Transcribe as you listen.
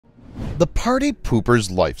The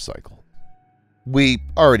Partypoopers Lifecycle. We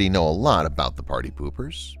already know a lot about the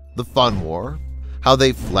Partypoopers, the Fun War, how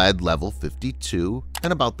they fled level 52,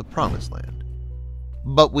 and about the Promised Land.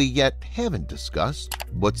 But we yet haven't discussed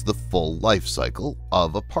what's the full life cycle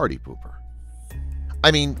of a Partypooper.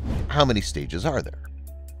 I mean, how many stages are there?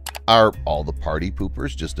 Are all the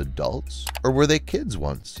Partypoopers just adults, or were they kids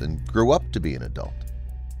once and grew up to be an adult?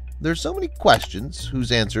 There's so many questions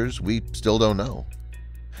whose answers we still don't know.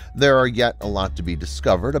 There are yet a lot to be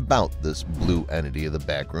discovered about this blue entity of the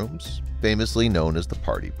Backrooms, famously known as the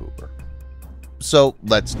Partypooper. So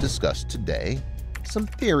let's discuss today some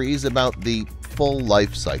theories about the full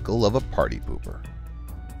life cycle of a Partypooper.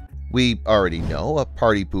 We already know a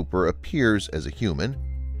Partypooper appears as a human.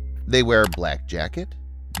 They wear a black jacket,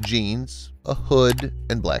 jeans, a hood,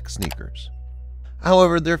 and black sneakers.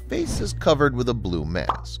 However, their face is covered with a blue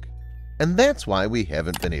mask, and that's why we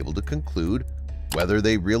haven't been able to conclude whether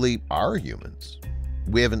they really are humans.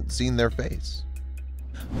 We haven't seen their face.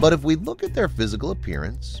 But if we look at their physical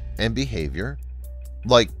appearance and behavior,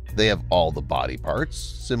 like they have all the body parts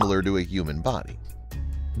similar to a human body.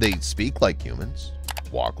 They speak like humans,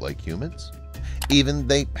 walk like humans, even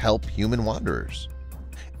they help human wanderers.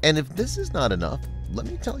 And if this is not enough, let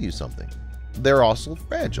me tell you something. They're also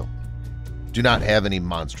fragile. Do not have any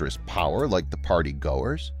monstrous power like the party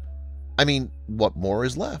goers. I mean, what more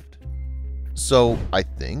is left? So I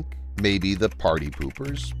think maybe the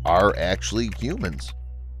Partypoopers are actually humans,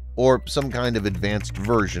 or some kind of advanced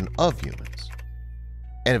version of humans.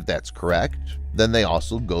 And if that's correct, then they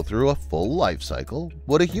also go through a full life cycle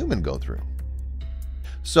what a human go through.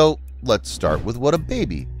 So let's start with what a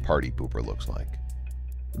baby Partypooper looks like.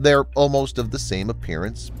 They're almost of the same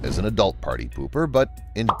appearance as an adult Partypooper, but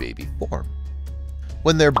in baby form.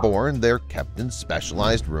 When they're born, they're kept in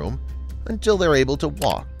specialized room until they're able to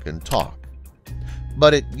walk and talk.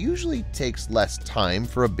 But it usually takes less time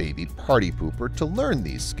for a baby Partypooper to learn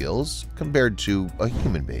these skills compared to a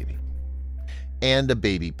human baby. And a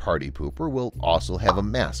baby Partypooper will also have a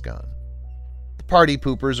mask on. The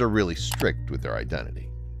Partypoopers are really strict with their identity,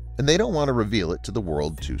 and they don't want to reveal it to the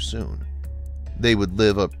world too soon. They would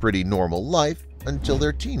live a pretty normal life until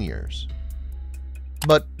their teen years.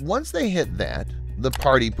 But once they hit that, the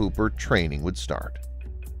Partypooper training would start.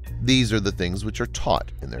 These are the things which are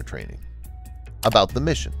taught in their training. About the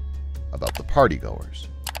mission, about the partygoers,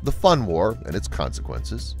 the Fun War and its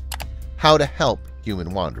consequences, how to help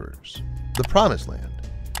human wanderers, the Promised Land,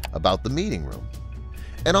 about the meeting room,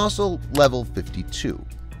 and also level 52,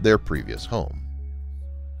 their previous home.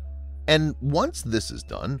 And once this is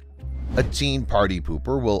done, a teen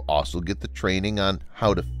Partypooper will also get the training on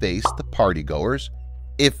how to face the partygoers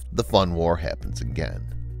if the Fun War happens again.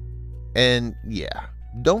 And yeah,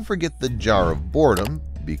 don't forget the jar of boredom,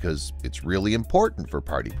 because it's really important for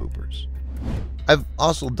Partypoopers. I've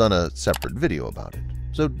also done a separate video about it,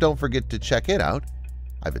 so don't forget to check it out.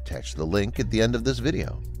 I've attached the link at the end of this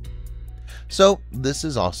video. So this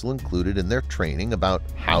is also included in their training about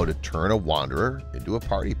how to turn a wanderer into a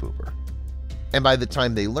Partypooper. And by the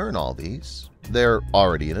time they learn all these, they're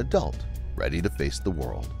already an adult, ready to face the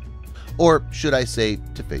world. Or should I say,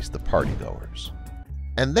 to face the partygoers.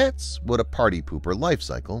 And that's what a Partypooper life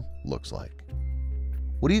cycle looks like.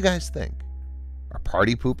 What do you guys think? Are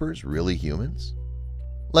Partypoopers really humans?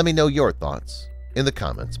 Let me know your thoughts in the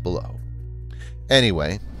comments below.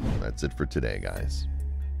 Anyway, that's it for today, guys.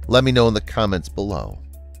 Let me know in the comments below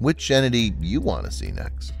which entity you want to see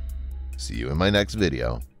next. See you in my next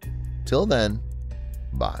video. Till then,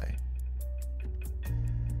 bye.